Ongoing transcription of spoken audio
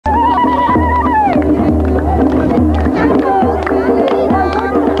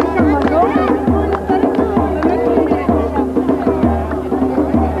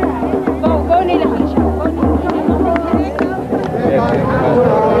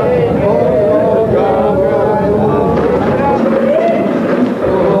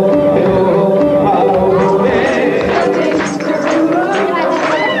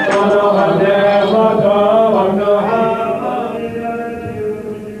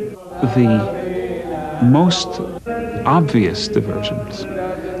the most obvious diversions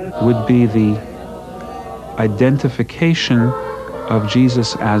would be the identification of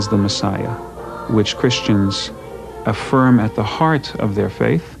Jesus as the Messiah, which Christians affirm at the heart of their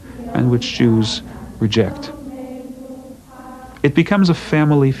faith and which Jews reject. It becomes a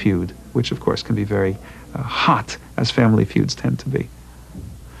family feud, which of course can be very hot, as family feuds tend to be.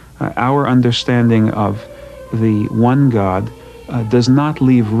 Our understanding of the one God does not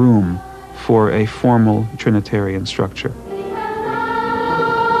leave room for a formal Trinitarian structure.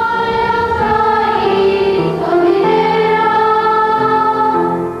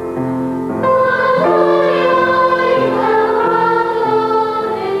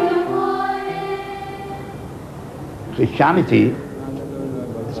 Christianity,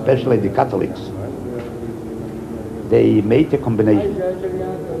 especially the Catholics, they made a combination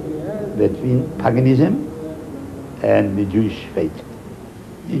between paganism and the Jewish faith.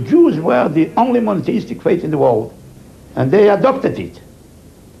 The Jews were the only monotheistic faith in the world, and they adopted it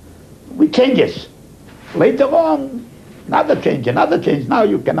with changes. Later on, another change. Now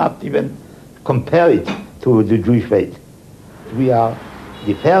you cannot even compare it to the Jewish faith. We are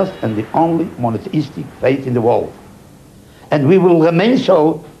the first and the only monotheistic faith in the world. And we will remain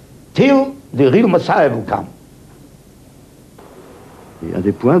so till the real Messiah will come. Un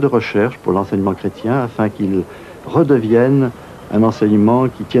des points de recherche pour l'enseignement chrétien, afin qu'il redevienne un enseignement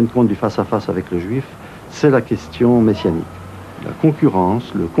qui tienne compte du face-à-face avec le juif, c'est la question messianique. La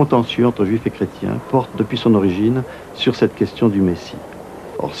concurrence, le contentieux entre juifs et chrétiens porte depuis son origine sur cette question du Messie.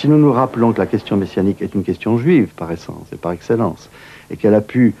 Or, si nous nous rappelons que la question messianique est une question juive par essence et par excellence, et qu'elle a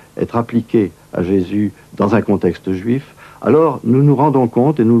pu être appliquée à Jésus dans un contexte juif, alors nous nous rendons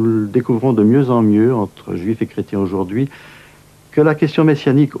compte, et nous le découvrons de mieux en mieux entre juifs et chrétiens aujourd'hui, que la question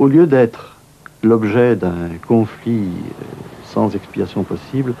messianique, au lieu d'être l'objet d'un conflit sans expiation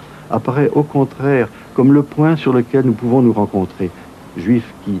possible, apparaît au contraire comme le point sur lequel nous pouvons nous rencontrer.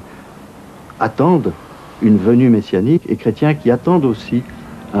 Juifs qui attendent une venue messianique et chrétiens qui attendent aussi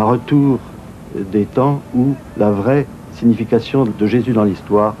un retour des temps où la vraie signification de Jésus dans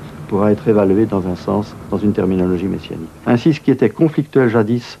l'histoire pourra être évaluée dans un sens, dans une terminologie messianique. Ainsi, ce qui était conflictuel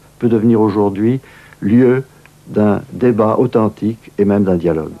jadis peut devenir aujourd'hui lieu d'un débat authentique et même d'un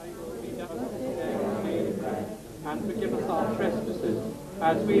dialogue.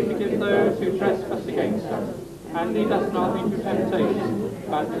 As we forgive those who trespass against us, and lead us not into temptation,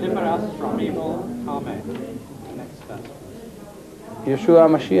 but deliver us from evil. Amen. Next verse. Yeshua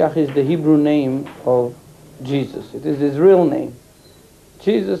Mashiach is the Hebrew name of Jesus. It is his real name.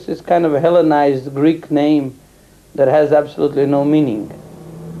 Jesus is kind of a Hellenized Greek name that has absolutely no meaning.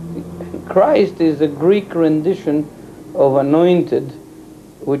 Christ is a Greek rendition of anointed,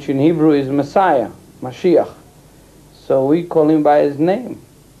 which in Hebrew is Messiah, Mashiach. So we call him by his name,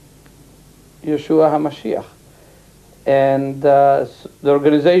 Yeshua HaMashiach. And the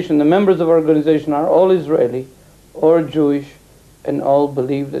organization, the members of our organization are all Israeli or Jewish, and all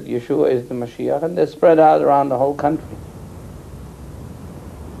believe that Yeshua is the Mashiach, and they're spread out around the whole country.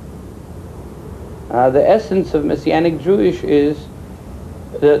 The essence of Messianic Jewish is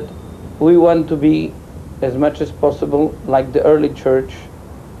that we want to be, as much as possible, like the early church,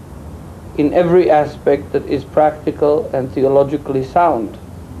 in every aspect that is practical and theologically sound.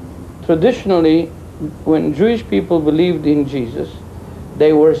 Traditionally, when Jewish people believed in Jesus,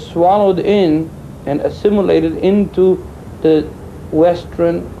 they were swallowed in and assimilated into the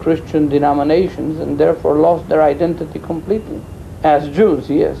Western Christian denominations, and therefore lost their identity completely as Jews,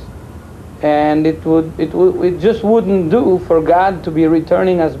 yes. And it just wouldn't do for God to be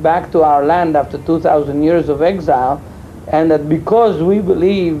returning us back to our land after 2,000 years of exile, and that because we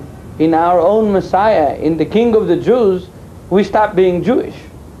believe in our own Messiah, in the King of the Jews, we stop being Jewish.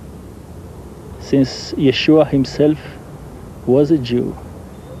 Since Yeshua himself was a Jew,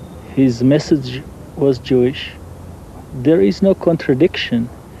 his message was Jewish, there is no contradiction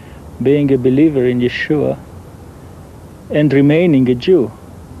being a believer in Yeshua and remaining a Jew.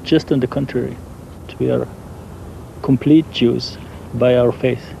 Just on the contrary, we are complete Jews by our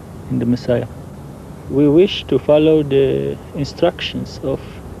faith in the Messiah. We wish to follow the instructions of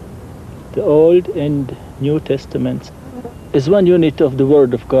the Old and New Testaments as one unit of the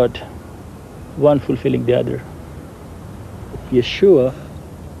Word of God, one fulfilling the other. Yeshua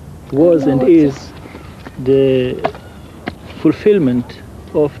was and is the fulfillment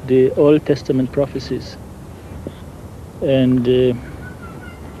of the Old Testament prophecies. And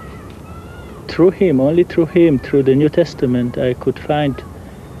through him, only through him, through the New Testament, I could find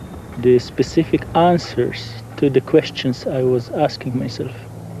the specific answers to the questions I was asking myself.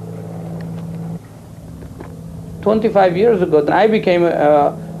 25 years ago, I became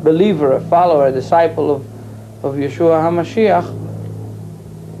a believer, a follower, a disciple of Yeshua HaMashiach,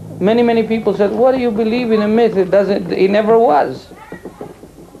 many people said, what do you believe in a myth? He never was.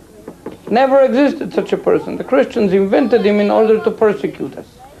 Never existed such a person. The Christians invented him in order to persecute us.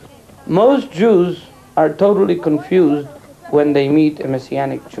 Most Jews are totally confused when they meet a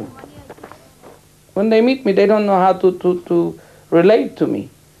Messianic Jew. When they meet me, they don't know how to relate to me,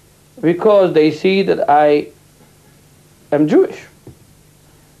 because they see that I am Jewish.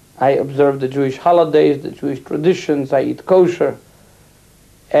 I observe the Jewish holidays, the Jewish traditions, I eat kosher.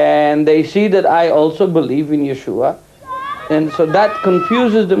 And they see that I also believe in Yeshua. And so that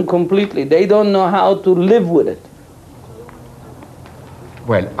confuses them completely. They don't know how to live with it.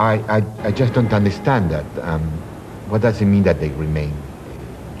 Well, I just don't understand that. What does it mean that they remain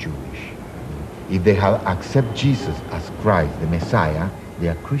Jewish? If they have accepted Jesus as Christ, the Messiah, they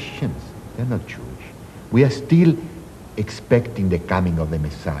are Christians. They're not Jewish. We are still expecting the coming of the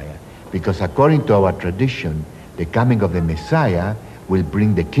Messiah, because according to our tradition, the coming of the Messiah will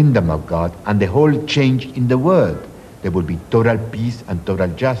bring the kingdom of God and the whole change in the world. There will be total peace and total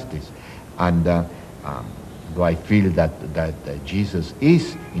justice. And though I feel that Jesus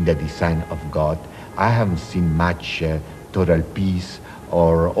is in the design of God, I haven't seen much total peace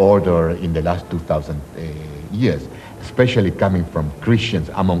or order in the last 2,000 years, especially coming from Christians,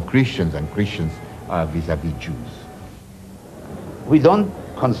 among Christians and Christians vis-a-vis Jews. We don't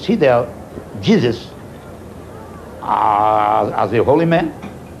consider Jesus as a holy man.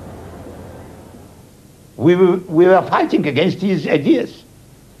 We were fighting against his ideas.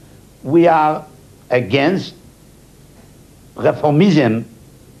 We are against reformism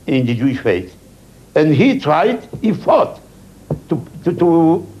in the Jewish faith. And he fought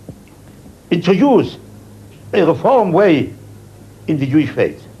to introduce a reform way in the Jewish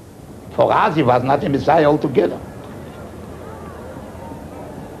faith. For us, he was not a Messiah altogether.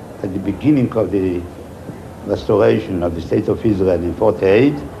 At the beginning of the restoration of the State of Israel in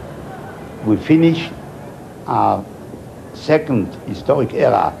 1948, we finished our second historic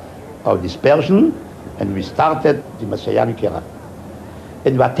era of dispersion, and we started the Messianic era.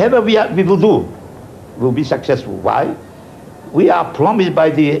 And whatever we will do will be successful. Why? We are promised by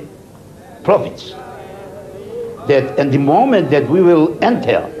the prophets that in the moment that we will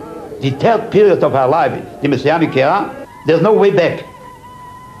enter the third period of our life, the Messianic era, there's no way back.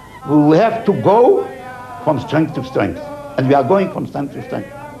 We will have to go from strength to strength. And we are going from strength to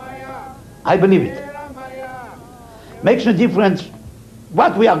strength. I believe it. Makes no difference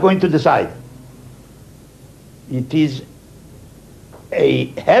what we are going to decide. It is a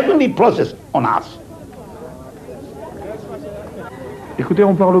heavenly process on us. Écoutez,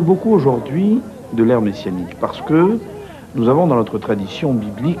 on parle beaucoup aujourd'hui de l'ère messianique parce que nous avons dans notre tradition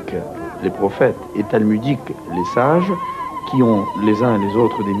biblique les prophètes et talmudiques, les sages, qui ont les uns et les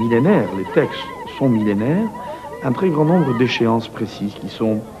autres des millénaires, les textes sont millénaires, un très grand nombre d'échéances précises qui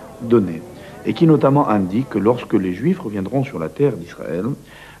sont données et qui notamment indiquent que lorsque les Juifs reviendront sur la terre d'Israël,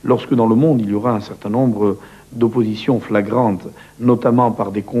 lorsque dans le monde il y aura un certain nombre d'oppositions flagrantes, notamment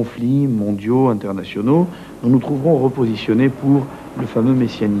par des conflits mondiaux, internationaux, nous nous trouverons repositionnés pour le fameux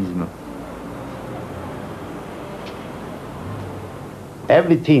messianisme.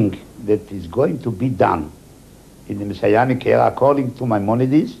 Everything that is going to be done in the Messianic era, according to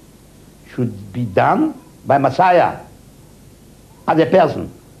Maimonides, should be done by Messiah as a person.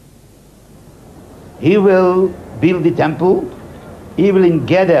 He will build the temple, he will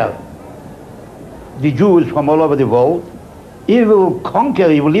gather the Jews from all over the world, he will conquer,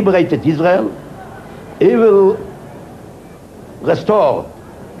 he will liberate Israel, he will restore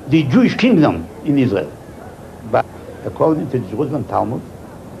the Jewish kingdom in Israel. But according to the Jerusalem Talmud,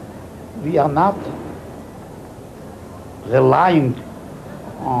 we are not relying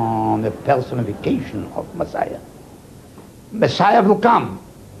on the personification of Messiah. Messiah will come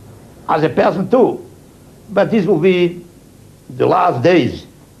as a person too, but this will be the last days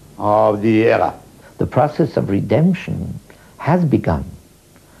of the era. The process of redemption has begun.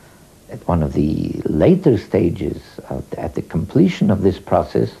 At one of the later stages, at the completion of this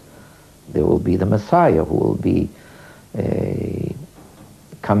process, there will be the Messiah who will be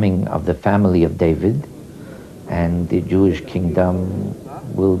coming of the family of David, and the Jewish kingdom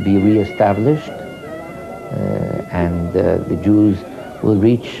will be reestablished, and the Jews will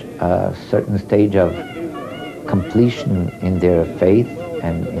reach a certain stage of completion in their faith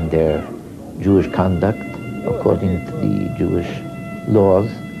and in their Jewish conduct according to the Jewish laws.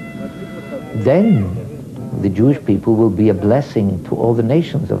 Then the Jewish people will be a blessing to all the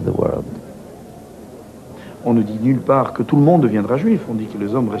nations of the world. On ne dit nulle part que tout le monde deviendra juif, on dit que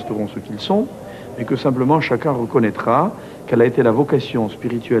les hommes resteront ce qu'ils sont, mais que simplement chacun reconnaîtra quelle a été la vocation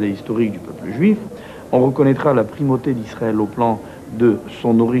spirituelle et historique du peuple juif. On reconnaîtra la primauté d'Israël au plan de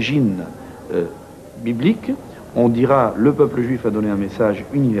son origine biblique. On dira le peuple juif a donné un message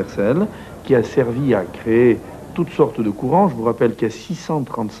universel qui a servi à créer toutes sortes de courants. Je vous rappelle qu'il y a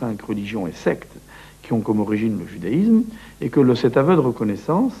 635 religions et sectes qui ont comme origine le judaïsme, et que cet aveu de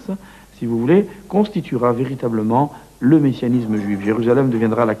reconnaissance, si vous voulez, constituera véritablement le messianisme juif. Jérusalem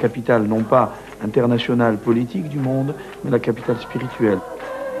deviendra la capitale, non pas internationale politique du monde, mais la capitale spirituelle.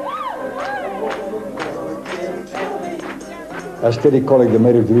 As Thierry, the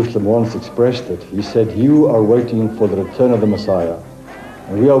mayor of Jerusalem, once expressed it, he said, "You are waiting for the return of the Messiah,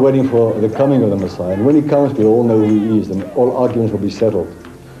 and we are waiting for the coming of the Messiah. And when he comes, we all know who he is, and all arguments will be settled."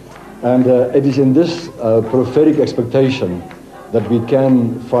 And it is in this prophetic expectation that we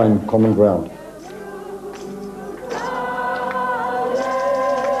can find common ground.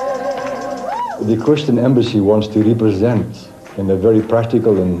 The Christian embassy wants to represent in a very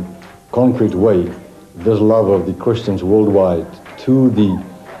practical and concrete way this love of the Christians worldwide to the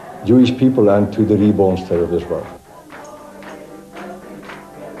Jewish people and to the reborn state of Israel.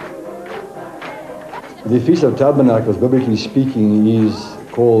 The Feast of Tabernacles, biblically speaking, is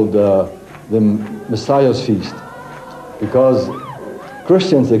called the Messiah's Feast, because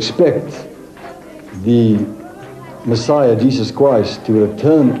Christians expect the Messiah, Jesus Christ, to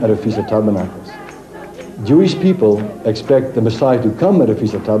return at a Feast of Tabernacles. Jewish people expect the Messiah to come at a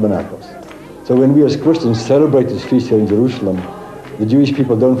Feast of Tabernacles. So when we as Christians celebrate this feast here in Jerusalem, the Jewish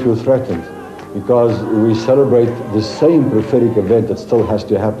people don't feel threatened, because we celebrate the same prophetic event that still has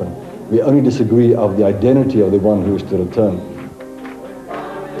to happen. We only disagree of the identity of the one who is to return.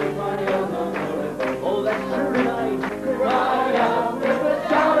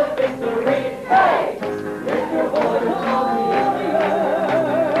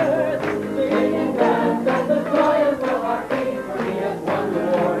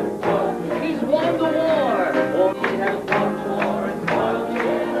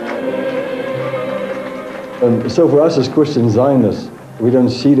 So for us as Christian Zionists, we don't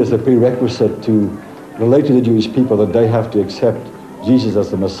see it as a prerequisite to relate to the Jewish people that they have to accept Jesus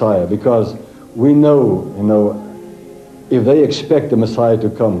as the Messiah, because we know, if they expect the Messiah to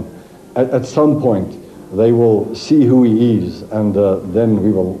come, at some point they will see who he is, and then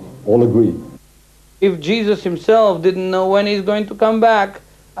we will all agree. If Jesus himself didn't know when he's going to come back,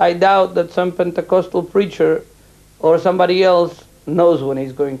 I doubt that some Pentecostal preacher or somebody else knows when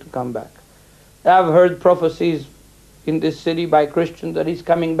he's going to come back. I've heard prophecies in this city by Christians that he's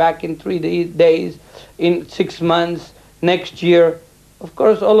coming back in 3 days, in 6 months, next year. Of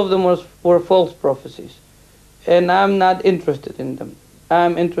course, all of them were false prophecies. And I'm not interested in them.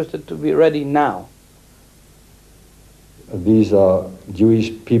 I'm interested to be ready now. These are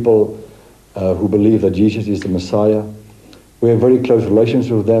Jewish people who believe that Jesus is the Messiah. We have very close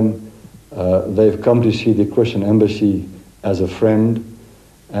relations with them. They've come to see the Christian embassy as a friend.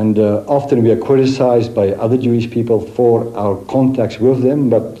 And often we are criticized by other Jewish people for our contacts with them,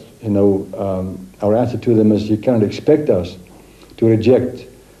 but our answer to them is, you cannot expect us to reject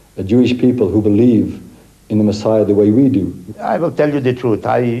Jewish people who believe in the Messiah the way we do. I will tell you the truth.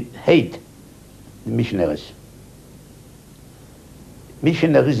 I hate the missionaries.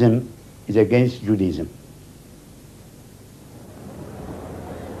 Missionarism is against Judaism.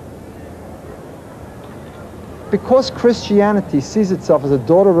 Because Christianity sees itself as a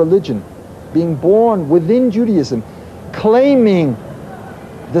daughter religion, being born within Judaism, claiming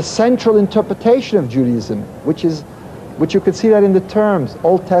the central interpretation of Judaism, which you could see that in the terms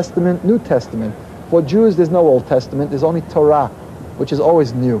Old Testament, New Testament. For Jews, there's no Old Testament, there's only Torah, which is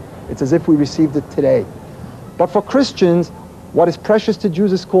always new. It's as if we received it today. But for Christians, what is precious to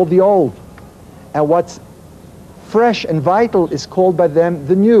Jews is called the Old, and what's fresh and vital is called by them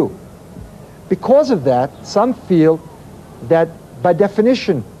the New. Because of that, some feel that by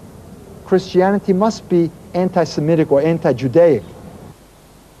definition, Christianity must be anti-Semitic or anti-Judaic.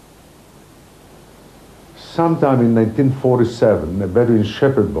 Sometime in 1947, a Bedouin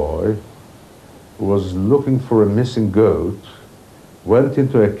shepherd boy who was looking for a missing goat went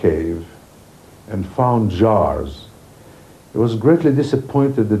into a cave and found jars. He was greatly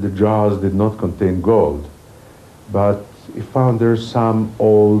disappointed that the jars did not contain gold, but he found there some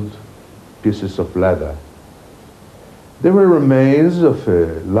old pieces of leather. They were remains of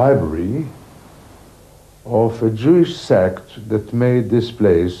a library of a Jewish sect that made this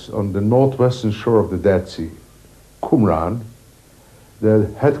place on the northwestern shore of the Dead Sea, Qumran, their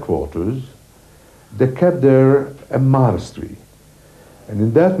headquarters. They kept there a monastery. And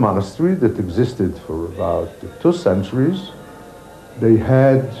in that monastery that existed for about 2 centuries, They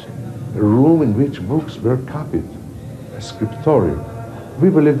had a room in which books were copied, a scriptorium. We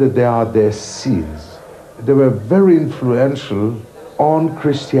believe that they are their seeds. They were very influential on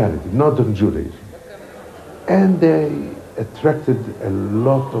Christianity, not on Judaism. And they attracted a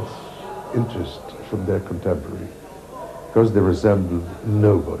lot of interest from their contemporary because they resembled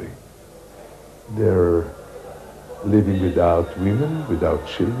nobody. They're living without women, without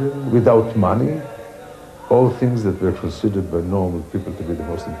children, without money, all things that were considered by normal people to be the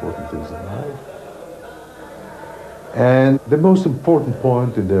most important things in life. And the most important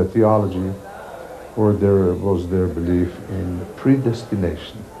point in their theology was their belief in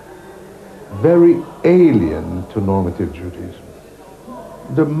predestination, very alien to normative Judaism.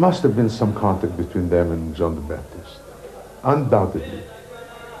 There must have been some contact between them and John the Baptist, undoubtedly.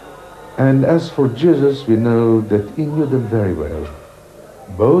 And as for Jesus, we know that he knew them very well.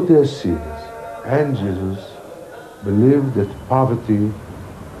 Both their seers and Jesus believed that poverty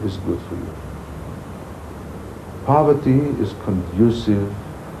is good for you. Poverty is conducive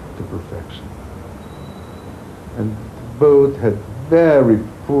to perfection. And both had very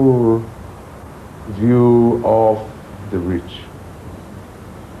poor view of the rich.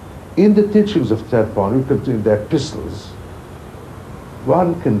 In the teachings of Ted Pond, in their epistles,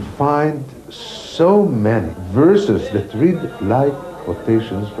 one can find so many verses that read like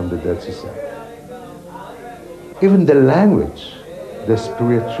quotations from the Dead Sea Scrolls. Even the language, the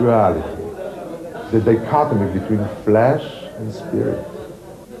spirituality, the dichotomy between flesh and spirit,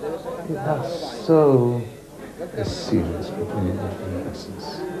 is not so seamless between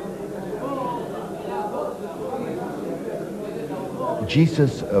essence.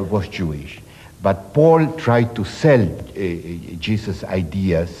 Jesus was Jewish, but Paul tried to sell Jesus'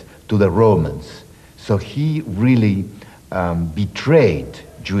 ideas to the Romans. So he really betrayed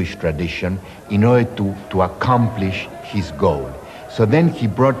Jewish tradition in order to accomplish his goal. So then he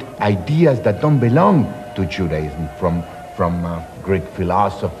brought ideas that don't belong to Judaism from Greek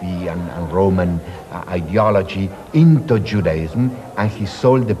philosophy and Roman ideology into Judaism, and he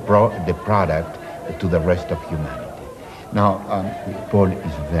sold the product to the rest of humanity. Now, Paul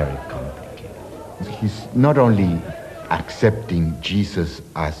is very complicated. He's not only accepting Jesus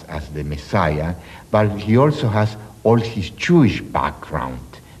as the Messiah, but he also has all his Jewish background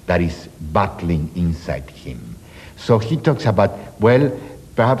that is battling inside him. So he talks about, well,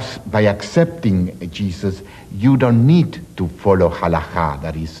 perhaps by accepting Jesus, you don't need to follow halakha,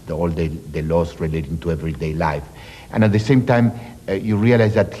 that is all the laws relating to everyday life. And at the same time, you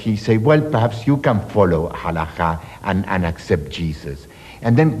realize that he say, well, perhaps you can follow halakha and accept Jesus.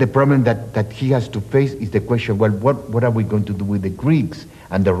 And then the problem that he has to face is the question, well, what are we going to do with the Greeks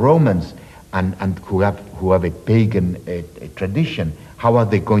and the Romans and who have a pagan tradition? How are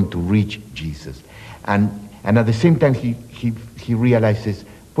they going to reach Jesus? And at the same time, he realizes,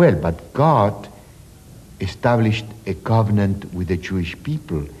 well, but God established a covenant with the Jewish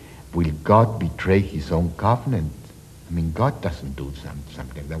people. Will God betray his own covenant? I mean, God doesn't do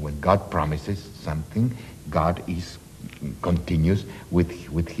something like that. When God promises something, God continues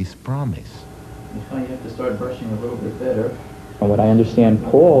with his promise. You find you have to start brushing a little bit better. From what I understand,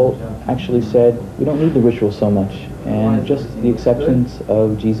 Paul actually said, we don't need the ritual so much. And just the acceptance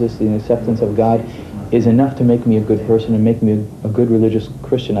of Jesus, the acceptance of God, is enough to make me a good person and make me a good religious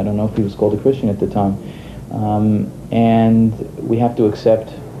Christian. I don't know if he was called a Christian at the time. And we have to accept,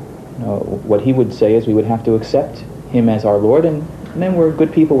 what he would say is we would have to accept him as our Lord, and then we're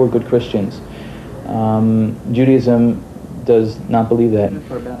good people, we're good Christians. Judaism does not believe that.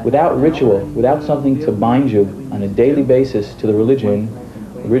 Without ritual, without something to bind you on a daily basis to the religion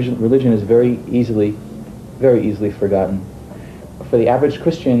is very easily forgotten. For the average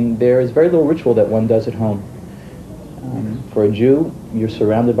Christian, there is very little ritual that one does at home. For a Jew, you're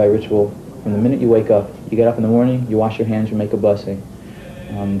surrounded by ritual. From the minute you wake up, you get up in the morning, you wash your hands, you make a blessing.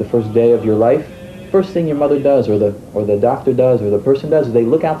 The first day of your life, first thing your mother does, or the doctor does, or the person does, is they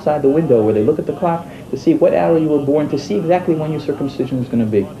look outside the window, or they look at the clock to see what hour you were born, to see exactly when your circumcision is going to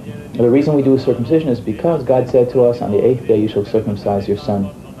be. And the reason we do circumcision is because God said to us, on the 8th day you shall circumcise your son.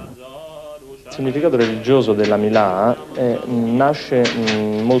 Il significato religioso della Milà nasce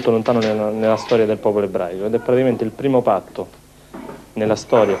molto lontano nella storia del popolo ebraico ed è praticamente il primo patto nella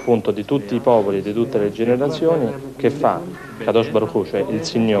storia appunto di tutti i popoli e di tutte le generazioni che fa Kadosh Baruch Hu, cioè il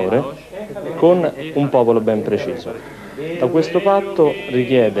Signore, con un popolo ben preciso. Da questo patto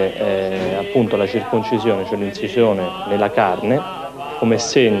richiede appunto la circoncisione, cioè l'incisione nella carne, come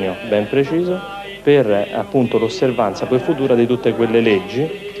segno ben preciso per appunto l'osservanza poi futura di tutte quelle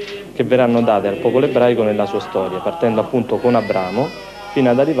leggi che verranno date al popolo ebraico nella sua storia, partendo appunto con Abramo fino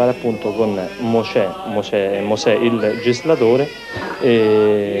ad arrivare appunto con Mosè il legislatore,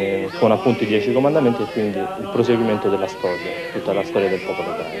 con appunto i 10 comandamenti e quindi il proseguimento della storia, tutta la storia del popolo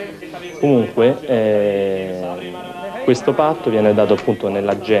ebraico. Comunque questo patto viene dato appunto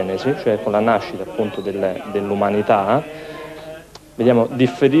nella Genesi, cioè con la nascita appunto dell'umanità. Vediamo,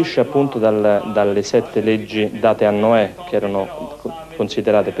 differisce appunto dalle 7 leggi date a Noè, che erano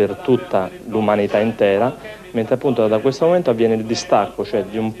considerate per tutta l'umanità intera, mentre appunto da questo momento avviene il distacco, cioè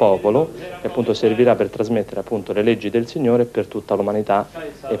di un popolo che appunto servirà per trasmettere appunto le leggi del Signore per tutta l'umanità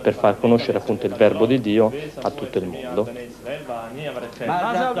e per far conoscere appunto il verbo di Dio a tutto il mondo.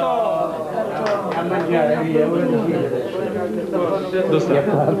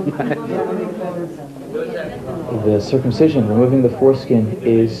 The circumcision, removing the foreskin,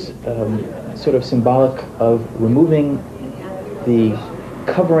 is sort of symbolic of removing the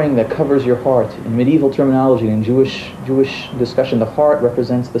covering that covers your heart. In medieval terminology, in Jewish discussion, the heart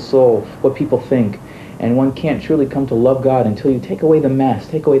represents the soul, what people think, and one can't truly come to love God until you take away the mask,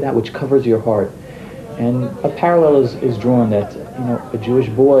 take away that which covers your heart. And a parallel is drawn that a Jewish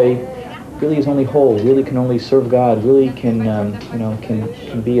boy really is only whole, really can only serve God, really can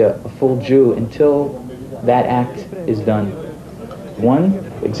be a full Jew until that act is done. One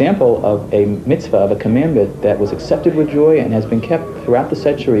example of a mitzvah, of a commandment that was accepted with joy and has been kept throughout the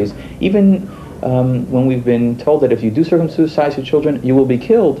centuries, even when we've been told that if you do circumcise your children, you will be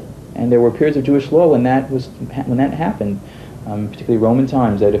killed. And there were periods of Jewish law when that happened, particularly Roman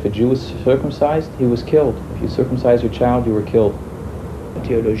times, that if a Jew was circumcised, he was killed. If you circumcised your child, you were killed. La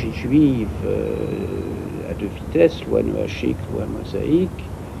théologie juive à deux vitesses, loi noachique, loi mosaïque,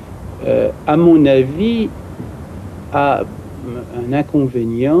 à mon avis, a un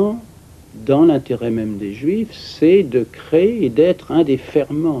inconvénient dans l'intérêt même des Juifs, c'est de créer et d'être un des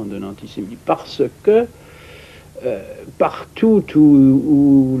ferments de l'antisémitisme. Parce que partout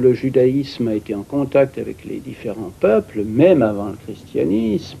où le judaïsme a été en contact avec les différents peuples, même avant le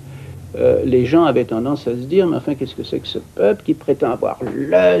christianisme, les gens avaient tendance à se dire, mais enfin, qu'est-ce que c'est que ce peuple qui prétend avoir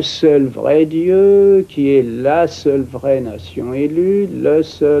le seul vrai Dieu, qui est la seule vraie nation élue, le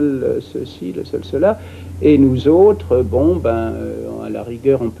seul ceci, le seul cela, et nous autres, à la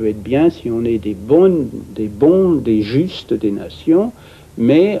rigueur, on peut être bien si on est des bons, des justes des nations,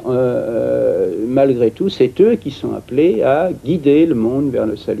 mais malgré tout, c'est eux qui sont appelés à guider le monde vers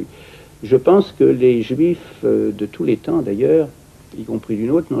le salut. Je pense que les Juifs de tous les temps, d'ailleurs, y compris du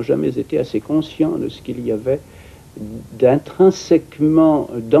nôtre, n'ont jamais été assez conscients de ce qu'il y avait d'intrinsèquement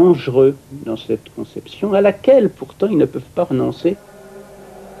dangereux dans cette conception, à laquelle pourtant ils ne peuvent pas renoncer.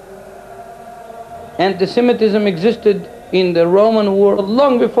 Anti-Semitism existed in the Roman world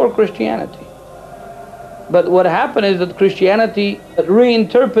long before Christianity. But what happened is that Christianity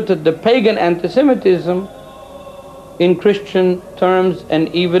reinterpreted the pagan anti-Semitism in Christian terms and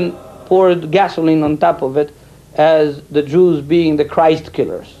even poured gasoline on top of it, as the Jews being the Christ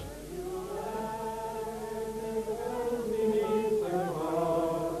killers.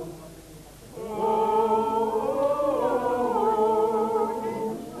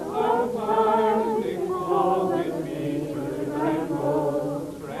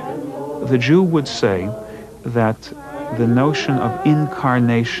 The Jew would say that the notion of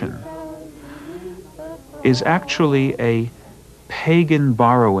incarnation is actually a pagan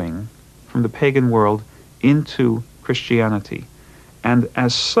borrowing from the pagan world into Christianity, and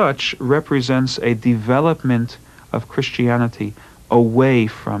as such represents a development of Christianity away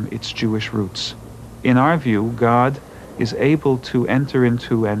from its Jewish roots. In our view, God is able to enter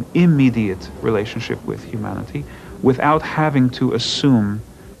into an immediate relationship with humanity without having to assume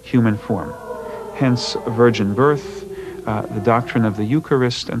human form. Hence, virgin birth, the doctrine of the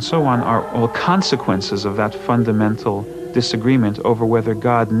Eucharist, and so on are all consequences of that fundamental disagreement over whether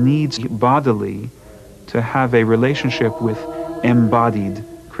God needs bodily to have a relationship with embodied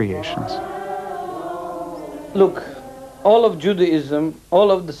creations. Look, all of Judaism,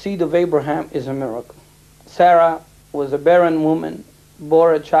 all of the seed of Abraham is a miracle. Sarah was a barren woman,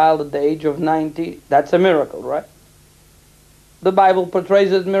 bore a child at the age of 90. That's a miracle, right? The Bible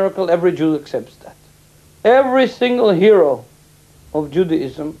portrays it as a miracle. Every Jew accepts that. Every single hero of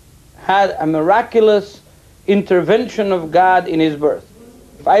Judaism had a miraculous intervention of God in his birth.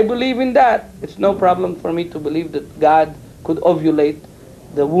 If I believe in that, it's no problem for me to believe that God could ovulate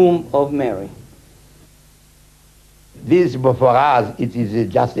the womb of Mary. This, for us, it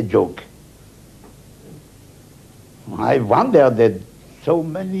is just a joke. I wonder that so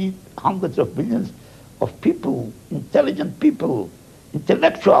many hundreds of millions of people, intelligent people,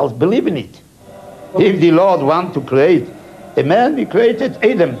 intellectuals, believe in it. If the Lord wants to create a man, he created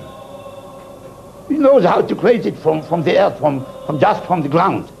Adam. He knows how to create it from the earth, from the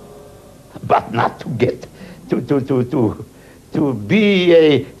ground, but not to get to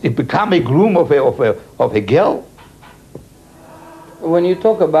become a groom of a girl. When you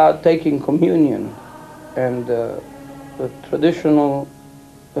talk about taking communion and the traditional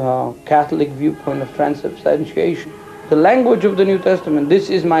Catholic viewpoint of transubstantiation, the language of the New Testament, this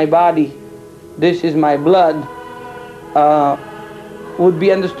is my body, this is my blood, would be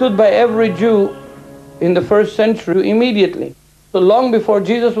understood by every Jew in the first century immediately. So long before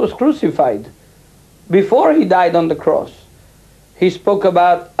Jesus was crucified, before he died on the cross, he spoke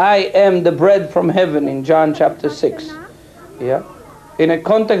about, I am the bread from heaven in John chapter 6. Yeah? In a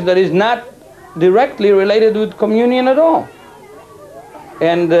context that is not directly related with communion at all.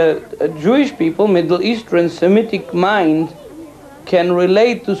 And Jewish people, Middle Eastern, Semitic mind can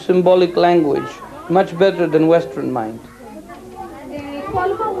relate to symbolic language much better than Western mind. At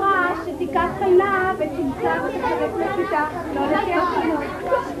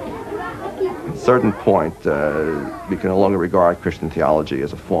a certain point, we can no longer regard Christian theology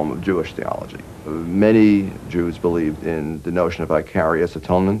as a form of Jewish theology. Many Jews believed in the notion of vicarious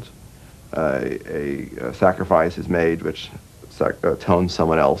atonement. A sacrifice is made which atones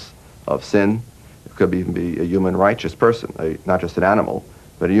someone else of sin. It could even be a human righteous person, not just an animal,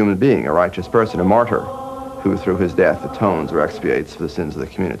 but a human being, a righteous person, a martyr, who through his death atones or expiates for the sins of the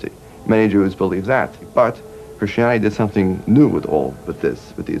community. Many Jews believe that, but Christianity did something new with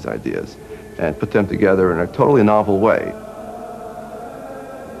these ideas, and put them together in a totally novel way.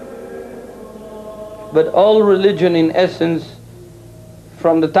 But all religion, in essence,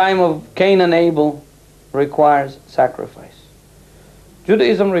 from the time of Cain and Abel, requires sacrifice.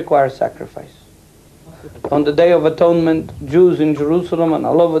 Judaism requires sacrifice. On the Day of Atonement, Jews in Jerusalem and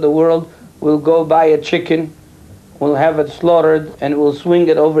all over the world will go buy a chicken, will have it slaughtered, and will swing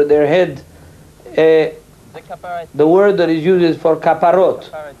it over their head. The word that is used is for kaparot,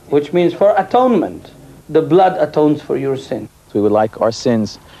 which means for atonement. The blood atones for your sin. We would like our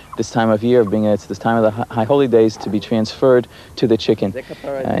sins this time of year, being it's this time of the High Holy Days, to be transferred to the chicken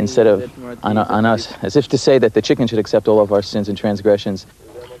instead of on us, as if to say that the chicken should accept all of our sins and transgressions.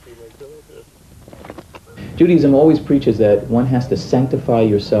 Judaism always preaches that one has to sanctify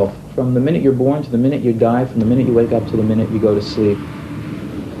yourself from the minute you're born to the minute you die, from the minute you wake up to the minute you go to sleep.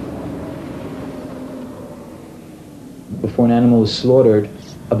 Before an animal is slaughtered,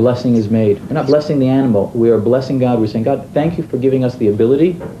 a blessing is made. We're not blessing the animal, we are blessing God. We're saying, God, thank you for giving us the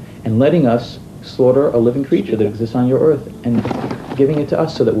ability and letting us slaughter a living creature that exists on your earth and giving it to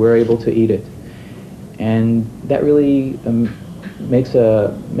us so that we're able to eat it. And that really makes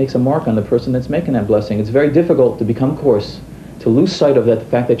a mark on the person that's making that blessing. It's very difficult to become coarse, to lose sight of that, the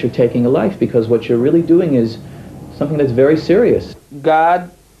fact that you're taking a life, because what you're really doing is something that's very serious.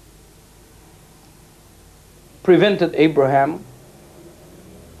 God prevented Abraham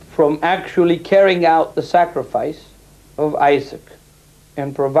from actually carrying out the sacrifice of Isaac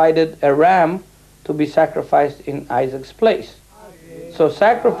and provided a ram to be sacrificed in Isaac's place. So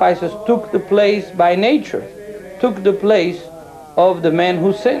sacrifices took the place by nature, took the place of the man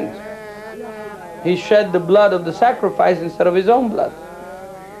who sinned. He shed the blood of the sacrifice instead of his own blood.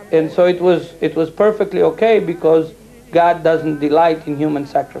 And so it was perfectly okay, because God doesn't delight in human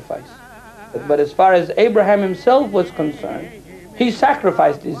sacrifice. But as far as Abraham himself was concerned, he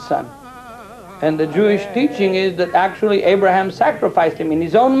sacrificed his son. And the Jewish teaching is that actually Abraham sacrificed him. In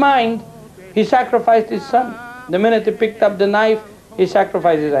his own mind, he sacrificed his son. The minute he picked up the knife, he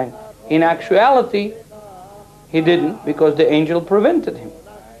sacrificed his son. In actuality, he didn't, because the angel prevented him.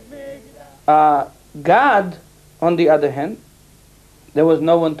 God, on the other hand, there was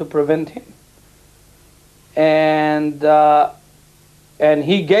no one to prevent him. And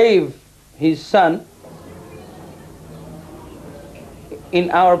he gave his son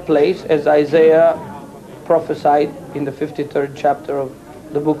in our place, as Isaiah prophesied in the 53rd chapter of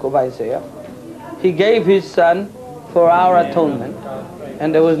the book of Isaiah. He gave his son for our atonement,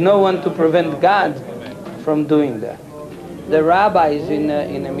 and there was no one to prevent God from doing that. The rabbis in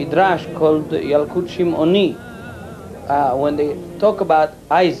a midrash called Yalkut Shimoni, when they talk about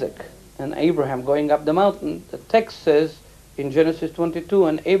Isaac and Abraham going up the mountain, the text says in Genesis 22,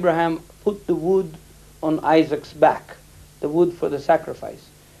 and Abraham put the wood on Isaac's back, the wood for the sacrifice.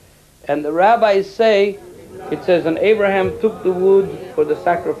 And the rabbis say, it says, and Abraham took the wood for the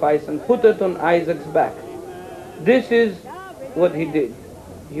sacrifice and put it on Isaac's back. This is what he did.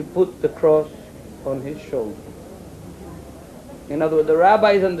 He put the cross on his shoulder. In other words, the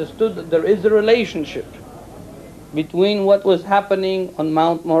rabbis understood that there is a relationship between what was happening on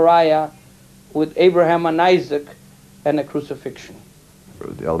Mount Moriah with Abraham and Isaac and a crucifixion.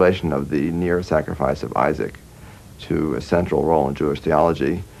 the elevation of the near sacrifice of Isaac to a central role in Jewish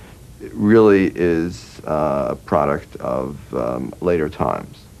theology really is a product of later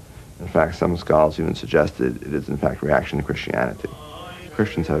times. In fact, some scholars even suggested it is in fact reaction to Christianity.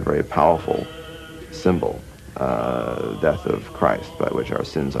 Christians have a very powerful symbol, death of Christ, by which our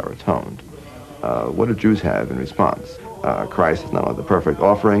sins are atoned. What do Jews have in response? Christ is not only the perfect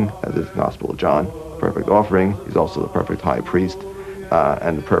offering, as is the Gospel of John, perfect offering, he's also the perfect high priest,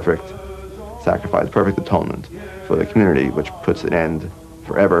 and the perfect sacrifice, perfect atonement for the community, which puts an end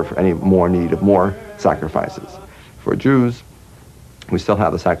forever for any more need of more sacrifices. For Jews, we still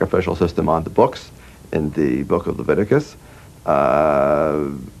have the sacrificial system on the books in the book of Leviticus.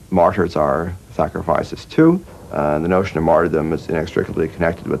 Martyrs are sacrifices too. The notion of martyrdom is inextricably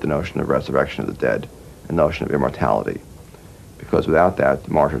connected with the notion of resurrection of the dead, and the notion of immortality, because without that,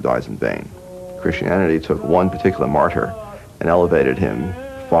 the martyr dies in vain. Christianity took one particular martyr and elevated him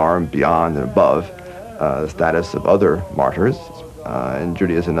far and beyond and above the status of other martyrs. In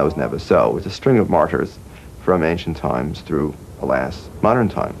Judaism, that was never so. It's a string of martyrs from ancient times through, alas, modern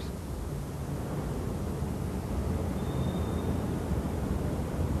times.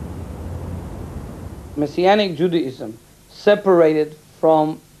 Messianic Judaism, separated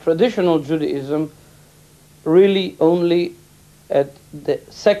from traditional Judaism, really only at the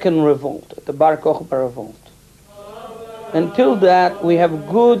second revolt, at the Bar Kokhba revolt. Until that, we have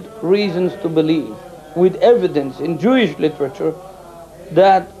good reasons to believe, with evidence in Jewish literature,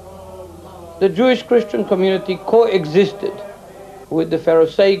 that the Jewish-Christian community coexisted with the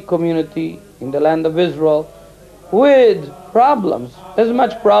Pharisaic community in the land of Israel, with problems, as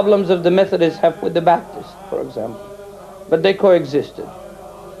much problems as the Methodists have with the Baptists, for example. But they coexisted.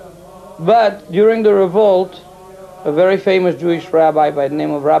 But during the revolt, a very famous Jewish rabbi by the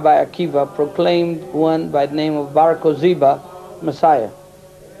name of Rabbi Akiva proclaimed one by the name of Bar Koziba Messiah,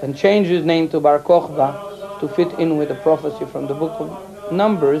 and changed his name to Bar Kokhba to fit in with the prophecy from the book of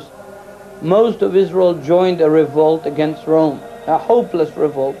Numbers. Most of Israel joined a revolt against Rome, a hopeless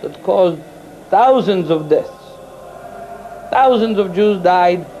revolt that caused thousands of deaths. Thousands of Jews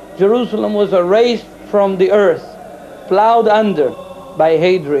died. Jerusalem was erased from the earth, plowed under by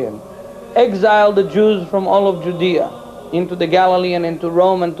Hadrian, exiled the Jews from all of Judea into the Galilee and into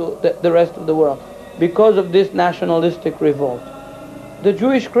Rome and to the rest of the world because of this nationalistic revolt. The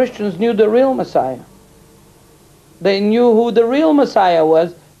Jewish Christians knew the real Messiah. They knew who the real Messiah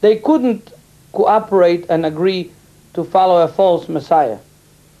was. They couldn't cooperate and agree to follow a false Messiah.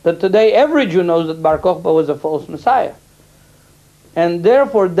 But today every Jew knows that Bar Kokhba was a false Messiah. And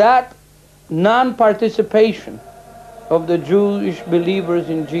therefore that non-participation of the Jewish believers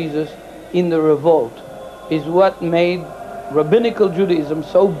in Jesus in the revolt is what made rabbinical Judaism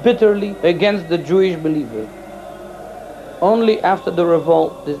so bitterly against the Jewish believers. Only after the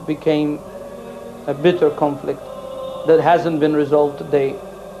revolt this became a bitter conflict that hasn't been resolved today.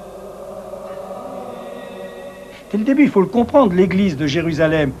 Dès le début, il faut le comprendre, l'Église de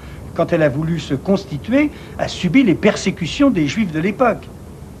Jérusalem, quand elle a voulu se constituer, a subi les persécutions des Juifs de l'époque.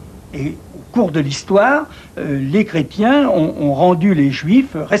 Et au cours de l'histoire, les chrétiens ont rendu les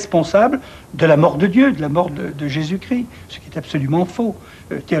Juifs responsables de la mort de Dieu, de la mort de Jésus-Christ, ce qui est absolument faux,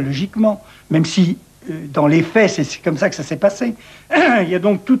 théologiquement, même si dans les faits, c'est comme ça que ça s'est passé. Il y a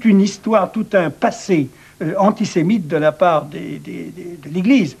donc toute une histoire, tout un passé antisémite de la part de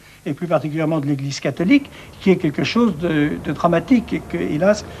l'Église, et plus particulièrement de l'Église catholique, qui est quelque chose de dramatique et que,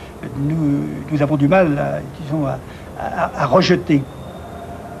 hélas, nous avons du mal à rejeter.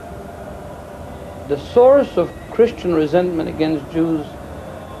 The source of Christian resentment against Jews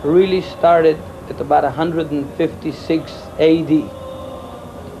really started at about 156 AD.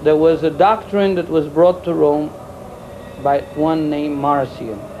 There was a doctrine that was brought to Rome by one named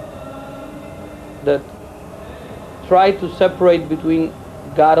Marcion that tried to separate between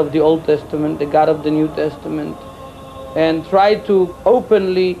God of the Old Testament, the God of the New Testament, and tried to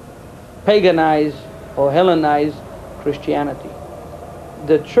openly paganize or Hellenize Christianity.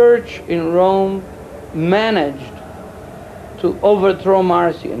 The church in Rome managed to overthrow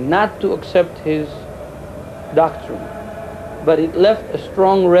Marcion, not to accept his doctrine, but it left a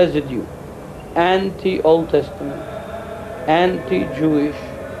strong residue, anti-Old Testament, anti-Jewish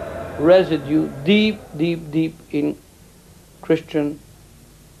residue, deep, deep, deep in Christian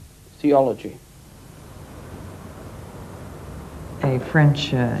theology. A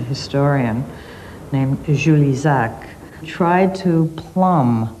French historian named Jules Isaac tried to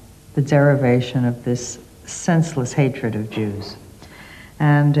plumb the derivation of this senseless hatred of Jews.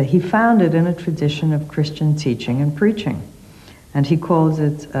 And he found it in a tradition of Christian teaching and preaching. And he calls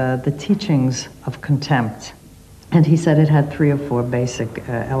it the teachings of contempt. And he said it had 3 or 4 basic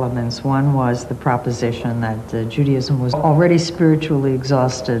elements. One was the proposition that Judaism was already spiritually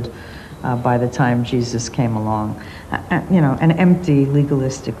exhausted by the time Jesus came along. An empty,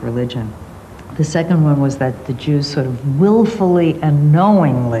 legalistic religion. The second one was that the Jews sort of willfully and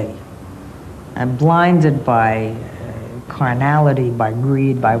knowingly, blinded by carnality, by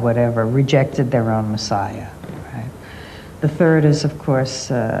greed, by whatever, rejected their own Messiah. Right? The third is, of course,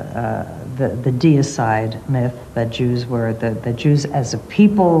 the deicide myth that Jews were, the Jews as a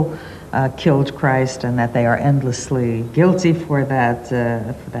people killed Christ, and that they are endlessly guilty for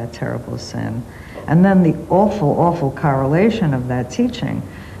that terrible sin. And then the awful, awful correlation of that teaching,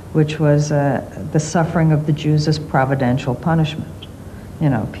 which was the suffering of the Jews as providential punishment.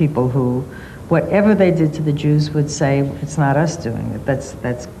 People who, whatever they did to the Jews, would say, it's not us doing it,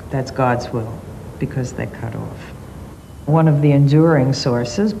 that's God's will, because they cut off. One of the enduring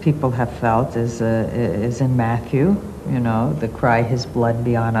sources people have felt is in Matthew, the cry, his blood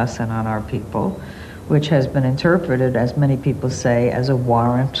be on us and on our people, which has been interpreted, as many people say, as a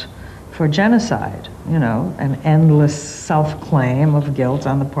warrant for genocide, an endless self-claim of guilt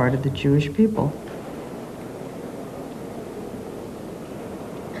on the part of the Jewish people.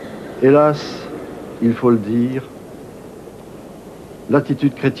 Hélas, il faut le dire,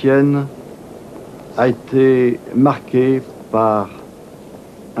 l'attitude chrétienne a été marquée par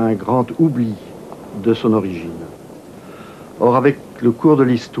un grand oubli de son origine. Or, avec le cours de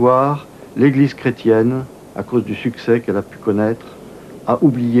l'histoire, l'Église chrétienne, à cause du succès qu'elle a pu connaître, a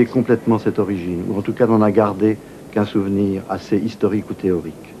oublié complètement cette origine, ou en tout cas n'en a gardé qu'un souvenir assez historique ou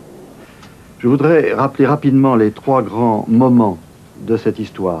théorique. Je voudrais rappeler rapidement les 3 grands moments de cette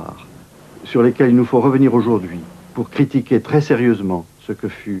histoire, sur lesquels il nous faut revenir aujourd'hui pour critiquer très sérieusement ce que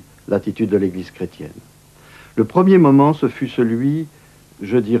fut l'attitude de l'Église chrétienne. Le premier moment, ce fut celui,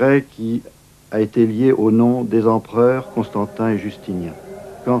 je dirais, qui a été lié au nom des empereurs Constantin et Justinien,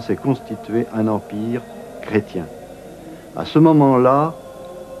 quand s'est constitué un empire chrétien. À ce moment-là,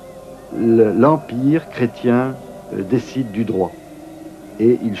 l'empire chrétien décide du droit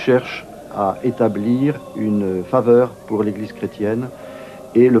et il cherche à établir une faveur pour l'Église chrétienne,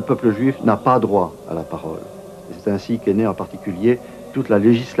 et le peuple juif n'a pas droit à la parole. C'est ainsi qu'est née en particulier toute la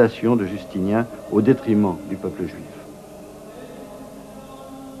législation de Justinien au détriment du peuple juif.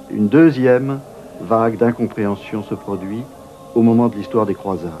 Une deuxième vague d'incompréhension se produit au moment de l'histoire des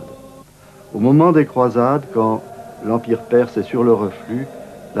croisades. Au moment des croisades, quand l'Empire perse est sur le reflux,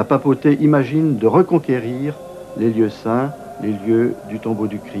 la papauté imagine de reconquérir les lieux saints, les lieux du tombeau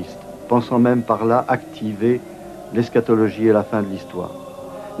du Christ, pensant même par là activer l'eschatologie et la fin de l'histoire.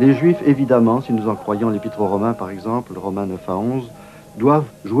 Les Juifs, évidemment, si nous en croyons l'Épître aux Romains par exemple, Romains 9 à 11, doivent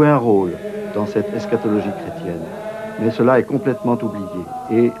jouer un rôle dans cette eschatologie chrétienne. Mais cela est complètement oublié.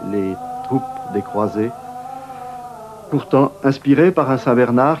 Et les troupes des croisés, pourtant inspirées par un Saint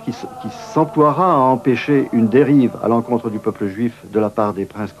Bernard qui s'emploiera à empêcher une dérive à l'encontre du peuple juif de la part des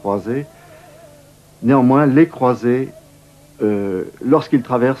princes croisés, néanmoins les croisés, lorsqu'ils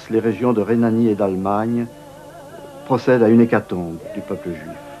traversent les régions de Rhénanie et d'Allemagne, procèdent à une hécatombe du peuple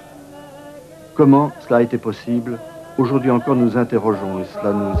juif. Comment cela a été possible? Aujourd'hui encore nous interrogeons et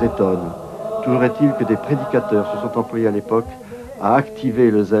cela nous étonne. Toujours est-il que des prédicateurs se sont employés à l'époque à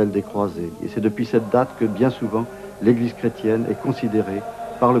activer le zèle des croisés. Et c'est depuis cette date que bien souvent l'Église chrétienne est considérée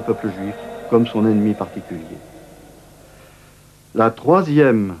par le peuple juif comme son ennemi particulier. La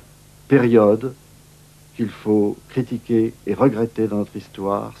troisième période qu'il faut critiquer et regretter dans notre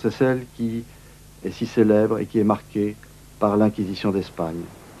histoire, c'est celle qui est si célèbre et qui est marquée par l'Inquisition d'Espagne.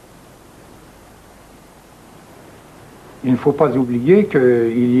 Il ne faut pas oublier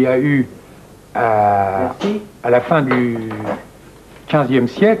qu'il y a eu, à la fin du XVe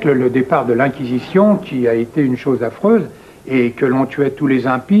siècle, le départ de l'Inquisition qui a été une chose affreuse et que l'on tuait tous les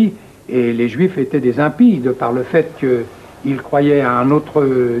impies et les Juifs étaient des impies de par le fait qu'ils croyaient à un autre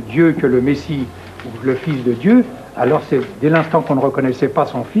Dieu que le Messie ou le Fils de Dieu. Alors c'est dès l'instant qu'on ne reconnaissait pas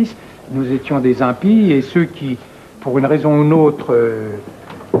son Fils, nous étions des impies et ceux qui, pour une raison ou une autre,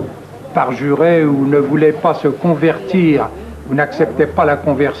 parjuraient ou ne voulaient pas se convertir ou n'acceptaient pas la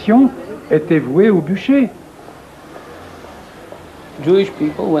conversion étaient voués au bûcher. Jewish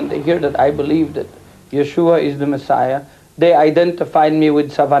people, when they hear that I believe that Yeshua is the Messiah, they identified me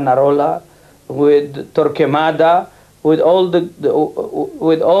with Savonarola, with Torquemada, with all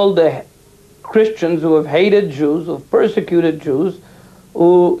the Christians who have hated Jews, who have persecuted Jews,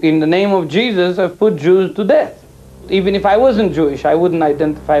 who in the name of Jesus have put Jews to death. Even if I wasn't Jewish, I wouldn't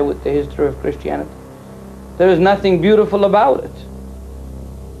identify with the history of Christianity. There is nothing beautiful about it.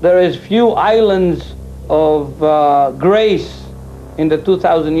 There is few islands of grace in the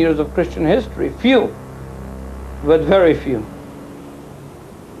 2,000 years of Christian history, few. but very few.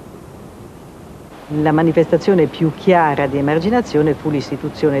 La manifestazione più chiara di emarginazione fu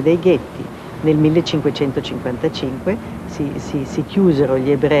l'istituzione dei ghetti. Nel 1555 si chiusero gli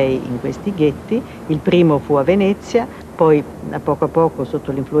ebrei in questi ghetti, il primo fu a Venezia, poi a poco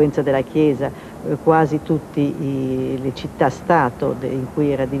sotto l'influenza della Chiesa quasi tutte le città-stato in cui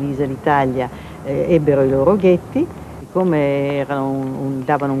era divisa l'Italia ebbero i loro ghetti, come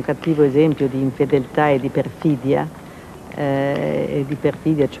davano un cattivo esempio di infedeltà e di perfidia,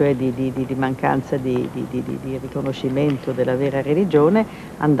 cioè di mancanza di riconoscimento della vera religione,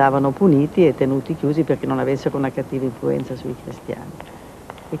 andavano puniti e tenuti chiusi perché non avessero una cattiva influenza sui cristiani.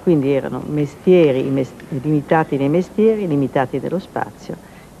 E quindi erano mestieri, limitati nei mestieri, limitati nello spazio,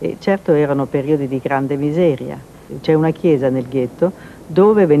 e certo erano periodi di grande miseria. C'è una chiesa nel ghetto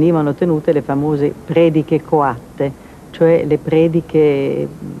dove venivano tenute le famose prediche coatte, cioè le prediche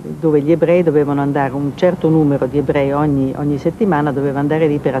dove gli ebrei dovevano andare, un certo numero di ebrei ogni settimana doveva andare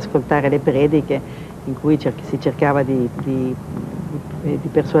lì per ascoltare le prediche in cui si cercava di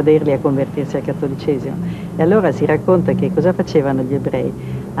persuaderli a convertirsi al cattolicesimo. E allora si racconta che cosa facevano gli ebrei?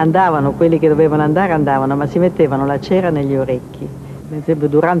 Andavano, quelli che dovevano andare andavano, ma si mettevano la cera negli orecchi. Per esempio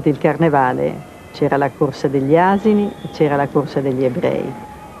durante il carnevale c'era la corsa degli asini e c'era la corsa degli ebrei.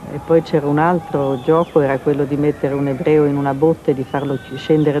 E poi c'era un altro gioco, era quello di mettere un ebreo in una botte e di farlo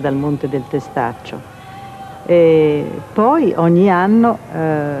scendere dal monte del Testaccio. E poi ogni anno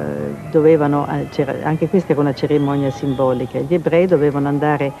anche questa era una cerimonia simbolica, gli ebrei dovevano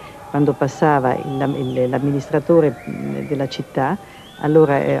andare, quando passava l'amministratore della città,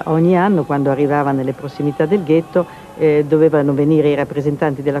 allora ogni anno quando arrivava nelle prossimità del ghetto dovevano venire i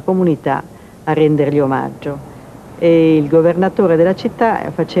rappresentanti della comunità a rendergli omaggio. E il governatore della città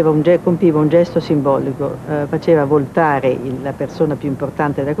compiva un gesto simbolico, faceva voltare la persona più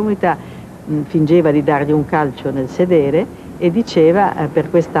importante della comunità, fingeva di dargli un calcio nel sedere e diceva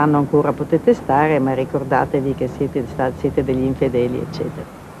per quest'anno ancora potete stare, ma ricordatevi che siete degli infedeli, eccetera.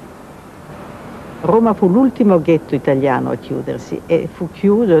 Roma fu l'ultimo ghetto italiano a chiudersi e fu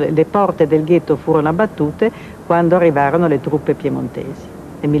chiuso, le porte del ghetto furono abbattute quando arrivarono le truppe piemontesi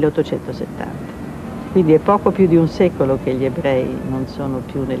nel 1870. Quindi è poco più di un secolo che gli ebrei non sono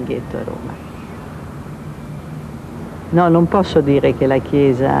più nel ghetto a Roma. No, non posso dire che la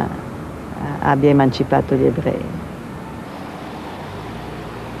Chiesa abbia emancipato gli ebrei.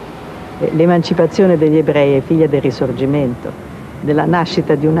 L'emancipazione degli ebrei è figlia del Risorgimento, della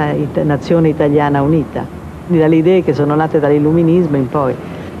nascita di una nazione italiana unita, dalle idee che sono nate dall'Illuminismo in poi,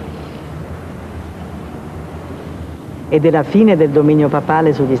 e della fine del dominio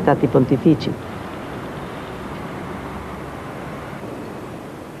papale sugli stati pontifici.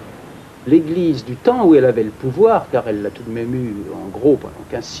 L'Église, du temps où elle avait le pouvoir, car elle l'a tout de même eu en gros pendant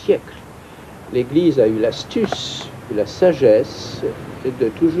 15 siècles, l'Église a eu l'astuce et la sagesse de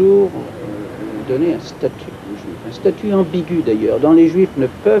toujours donner un statut ambigu d'ailleurs, dont les Juifs ne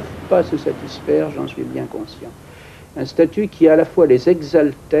peuvent pas se satisfaire, j'en suis bien conscient. Un statut qui à la fois les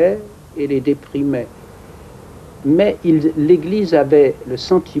exaltait et les déprimait. Mais l'Église avait le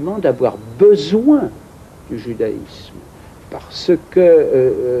sentiment d'avoir besoin du judaïsme. Parce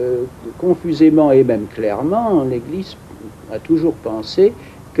que, confusément et même clairement, l'Église a toujours pensé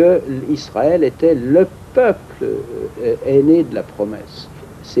que Israël était le peuple aîné de la promesse.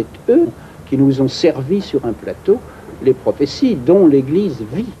 C'est eux qui nous ont servi sur un plateau les prophéties dont l'Église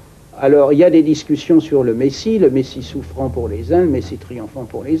vit. Alors, il y a des discussions sur le Messie souffrant pour les uns, le Messie triomphant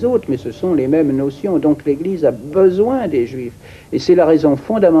pour les autres, mais ce sont les mêmes notions. Donc l'Église a besoin des Juifs. Et c'est la raison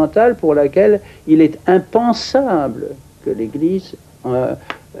fondamentale pour laquelle il est impensable que l'Église,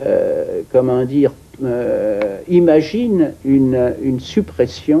 imagine une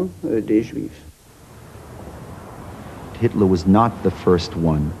suppression des Juifs. Hitler was not the first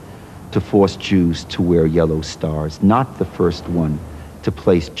one to force Jews to wear yellow stars, not the first one to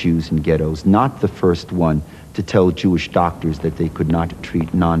place Jews in ghettos, not the first one to tell Jewish doctors that they could not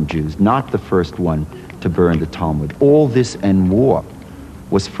treat non-Jews, not the first one to burn the Talmud. All this and more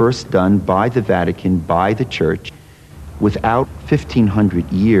was first done by the Vatican, by the Church. Without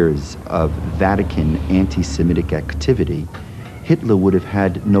 1,500 years of Vatican anti-Semitic activity, Hitler would have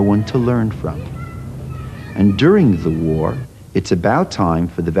had no one to learn from. And during the war, it's about time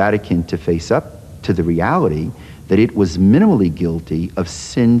for the Vatican to face up to the reality that it was minimally guilty of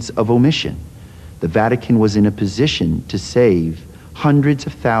sins of omission. The Vatican was in a position to save hundreds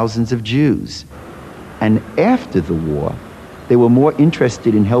of thousands of Jews. And after the war, they were more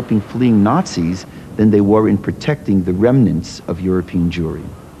interested in helping fleeing Nazis than they were in protecting the remnants of European Jewry.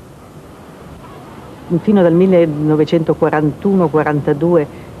 Fino dal 1941-42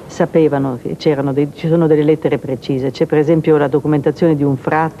 sapevano che ci sono delle lettere precise. C'è per esempio la documentazione di un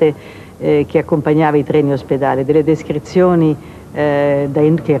frate che accompagnava i treni ospedali, delle descrizioni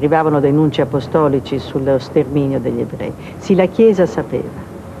che arrivavano dai nunci apostolici sullo sterminio degli ebrei. Sì, la Chiesa sapeva.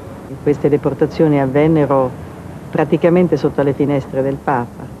 Queste deportazioni avvennero praticamente sotto le finestre del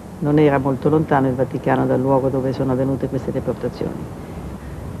Papa. Non era molto lontano il Vaticano dal luogo dove sono avvenute queste deportazioni.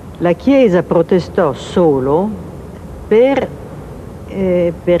 La Chiesa protestò solo perché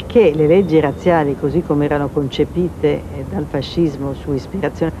le leggi razziali, così come erano concepite dal fascismo su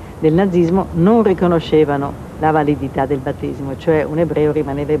ispirazione del nazismo, non riconoscevano la validità del battesimo, cioè un ebreo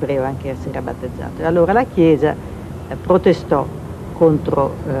rimaneva ebreo anche se era battezzato. E allora la Chiesa protestò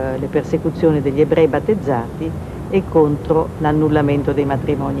contro le persecuzioni degli ebrei battezzati e contro l'annullamento dei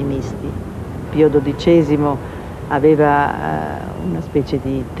matrimoni misti. Pio XII aveva una specie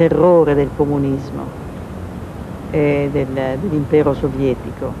di terrore del comunismo, dell'impero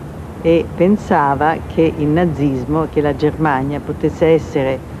sovietico, e pensava che il nazismo, che la Germania potesse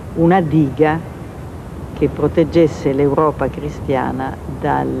essere una diga che proteggesse l'Europa cristiana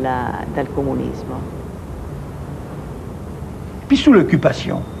dal comunismo. Puis sous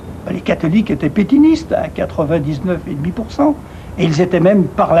l'occupation, les catholiques étaient pétinistes à 99,5%, et ils étaient même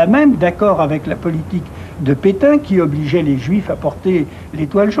par là même d'accord avec la politique de Pétain qui obligeait les Juifs à porter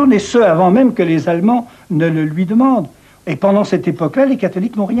l'étoile jaune, et ce avant même que les Allemands ne le lui demandent. Et pendant cette époque-là, les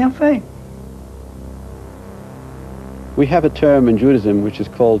catholiques n'ont rien fait. We have a term in Judaism which is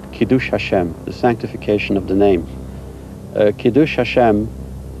called Kiddush Hashem, the sanctification of the name. Kiddush Hashem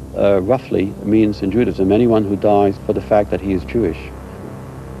roughly means in Judaism anyone who dies for the fact that he is Jewish.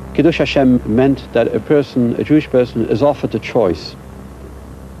 Kiddush Hashem meant that a Jewish person is offered the choice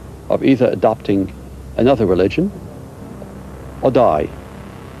of either adopting another religion or die.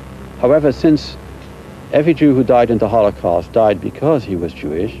 However, since every Jew who died in the Holocaust died because he was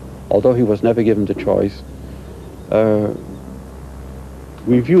Jewish, although he was never given the choice,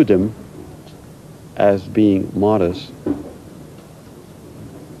 we viewed them as being martyrs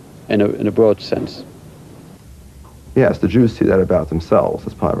in a broad sense. Yes, the Jews see that about themselves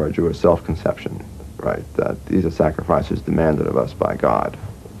as part of our Jewish self-conception, right? That these are sacrifices demanded of us by God.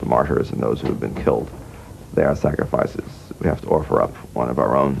 The martyrs and those who have been killed, they are sacrifices. We have to offer up one of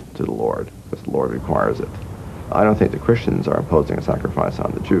our own to the Lord, because the Lord requires it. I don't think the Christians are imposing a sacrifice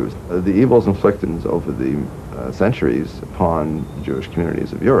on the Jews. The evils inflicted over the centuries upon the Jewish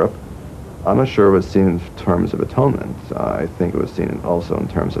communities of Europe, I'm not sure it was seen in terms of atonement. I think it was seen also in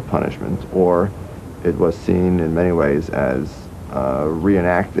terms of punishment, or it was seen in many ways as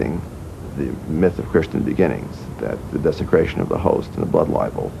reenacting the myth of Christian beginnings, that the desecration of the host and the blood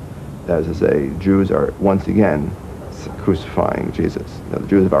libel. That is to say, Jews are once again crucifying Jesus. Now, the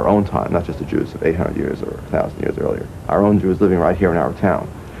Jews of our own time, not just the Jews of 800 years or 1,000 years earlier, our own Jews living right here in our town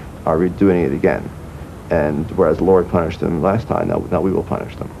are doing it again. And whereas the Lord punished them last time, now we will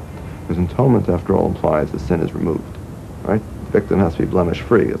punish them. Because atonement, after all, implies the sin is removed, right? The victim has to be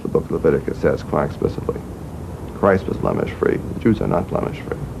blemish-free, as the book of Leviticus says quite explicitly. Christ was blemish-free. The Jews are not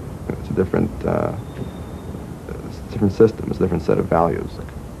blemish-free. It's a different system. It's a different set of values.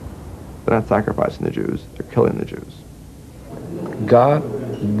 They're not sacrificing the Jews. They're killing the Jews. God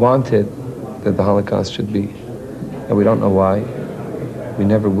wanted that the Holocaust should be, and we don't know why. We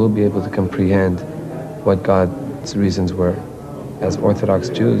never will be able to comprehend what God's reasons were. As Orthodox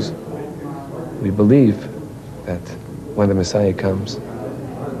Jews, we believe that when the Messiah comes,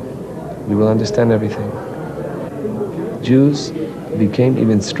 we will understand everything. Jews became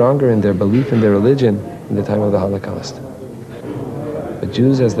even stronger in their belief in their religion in the time of the Holocaust. But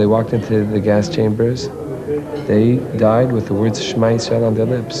Jews, as they walked into the gas chambers, they died with the words Shema Yisrael on their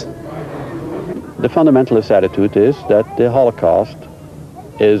lips. The fundamentalist attitude is that the Holocaust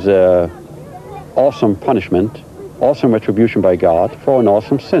is an awesome punishment, awesome retribution by God for an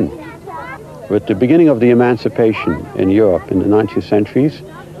awesome sin. With the beginning of the emancipation in Europe in the 19th centuries,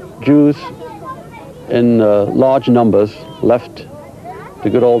 Jews in large numbers left the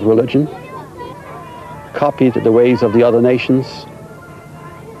good old religion, copied the ways of the other nations,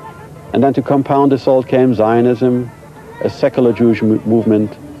 and then to compound this all came Zionism, a secular Jewish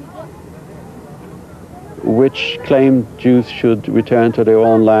movement, which claimed Jews should return to their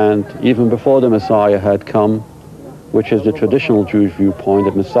own land even before the Messiah had come, which is the traditional Jewish viewpoint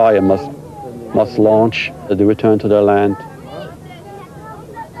that Messiah must launch the return to their land.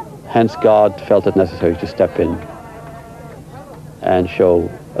 Hence God felt it necessary to step in and show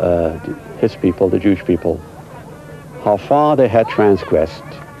his people, the Jewish people, how far they had transgressed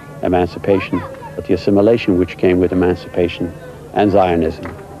emancipation, but the assimilation which came with emancipation and Zionism.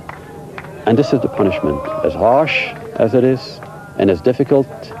 And this is the punishment, as harsh as it is and as difficult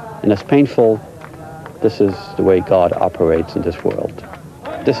And as painful, this is the way God operates in this world.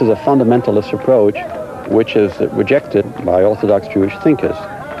 This is a fundamentalist approach which is rejected by Orthodox Jewish thinkers,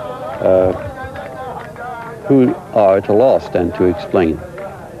 who are at a loss then to explain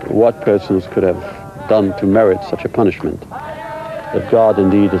what persons could have done to merit such a punishment. If God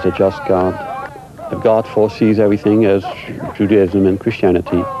indeed is a just God, if God foresees everything as Judaism and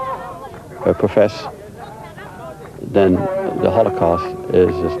Christianity profess, then the Holocaust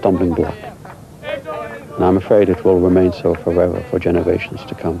is a stumbling block. And I'm afraid it will remain so forever, for generations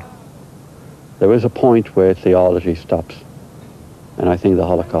to come. There is a point where theology stops, and I think the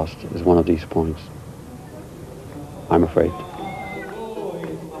Holocaust is one of these points. I'm afraid.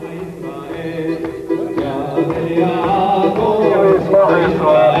 Yeah.